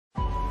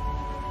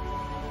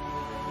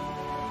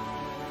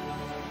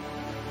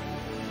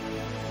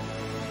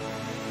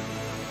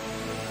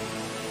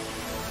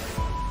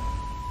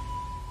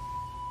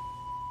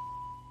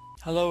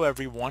Hello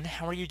everyone,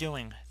 how are you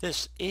doing?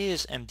 This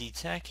is MD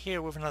Tech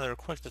here with another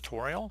quick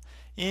tutorial.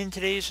 In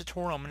today's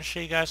tutorial I'm going to show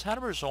you guys how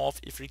to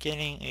resolve if you're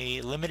getting a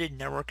limited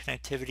network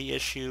connectivity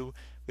issue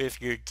with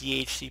your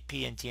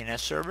DHCP and DNS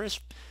servers.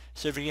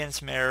 So if you're getting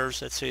some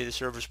errors, let's say the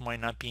service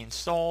might not be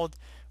installed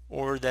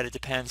or that it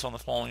depends on the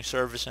following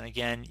service, and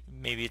again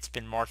maybe it's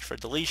been marked for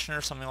deletion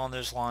or something along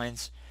those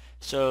lines.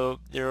 So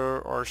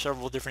there are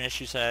several different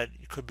issues that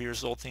could be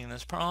resulting in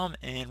this problem,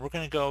 and we're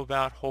going to go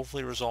about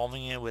hopefully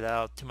resolving it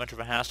without too much of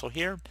a hassle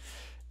here.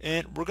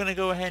 And we're going to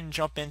go ahead and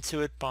jump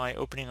into it by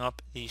opening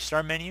up the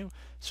start menu.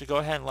 So go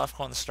ahead and left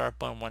click on the start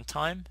button one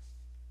time.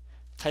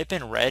 Type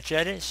in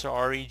regedit, so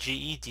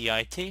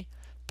regedit.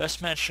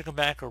 Best match should come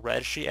back a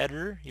registry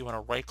editor. You want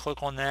to right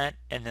click on that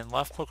and then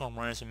left click on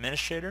run as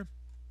administrator.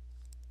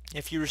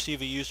 If you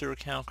receive a user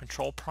account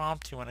control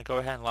prompt, you want to go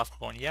ahead and left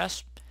click on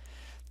yes.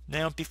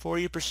 Now, before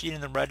you proceed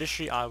in the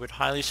registry, I would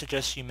highly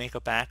suggest you make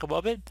a backup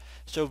of it.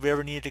 So if you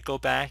ever need to go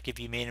back, if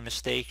you made a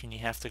mistake and you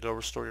have to go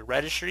restore your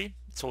registry,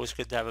 it's always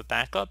good to have a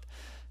backup.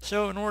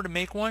 So in order to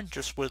make one,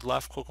 just would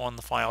left click on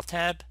the File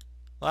tab,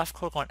 left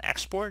click on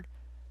Export.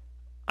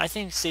 I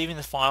think saving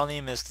the file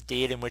name as the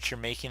date in which you're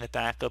making the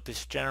backup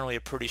is generally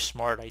a pretty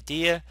smart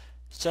idea.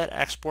 Set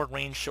export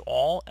range to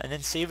all, and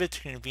then save it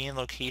to a convenient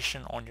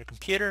location on your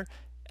computer,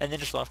 and then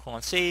just left click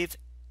on Save.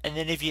 And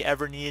then if you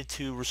ever needed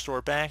to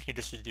restore back, you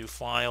just do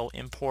File,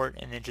 Import,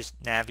 and then just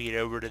navigate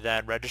over to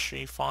that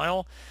registry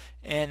file.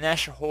 And that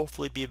should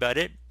hopefully be about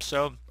it.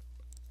 So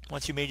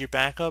once you made your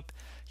backup,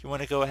 you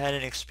want to go ahead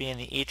and expand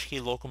the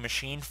HK local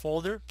machine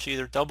folder. So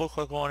either double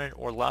click on it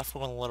or left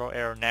click on the little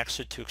arrow next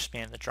to it to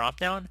expand the drop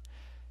down.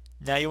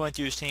 Now you want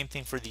to do the same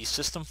thing for the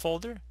system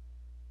folder.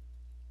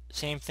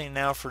 Same thing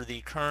now for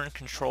the current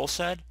control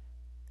set,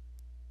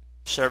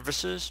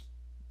 services.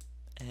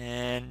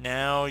 And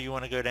now you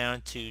want to go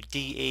down to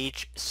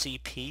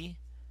DHCP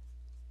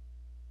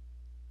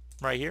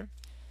right here.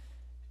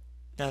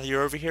 Now that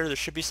you're over here, there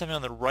should be something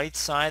on the right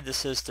side that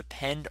says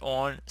depend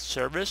on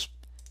service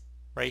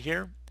right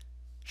here.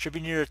 Should be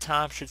near the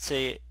top, should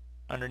say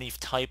underneath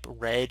type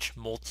reg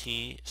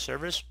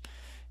multi-service.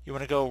 You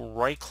want to go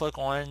right click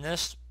on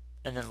this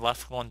and then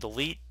left click on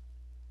delete.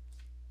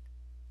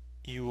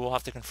 You will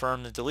have to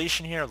confirm the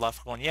deletion here,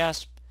 left click on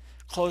yes.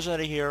 Close out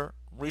of here,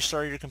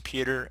 restart your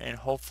computer, and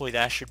hopefully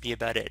that should be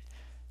about it.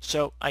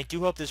 So I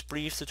do hope this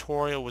brief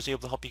tutorial was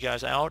able to help you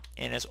guys out,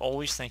 and as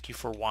always, thank you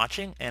for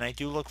watching, and I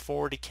do look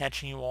forward to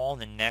catching you all in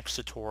the next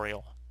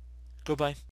tutorial. Goodbye.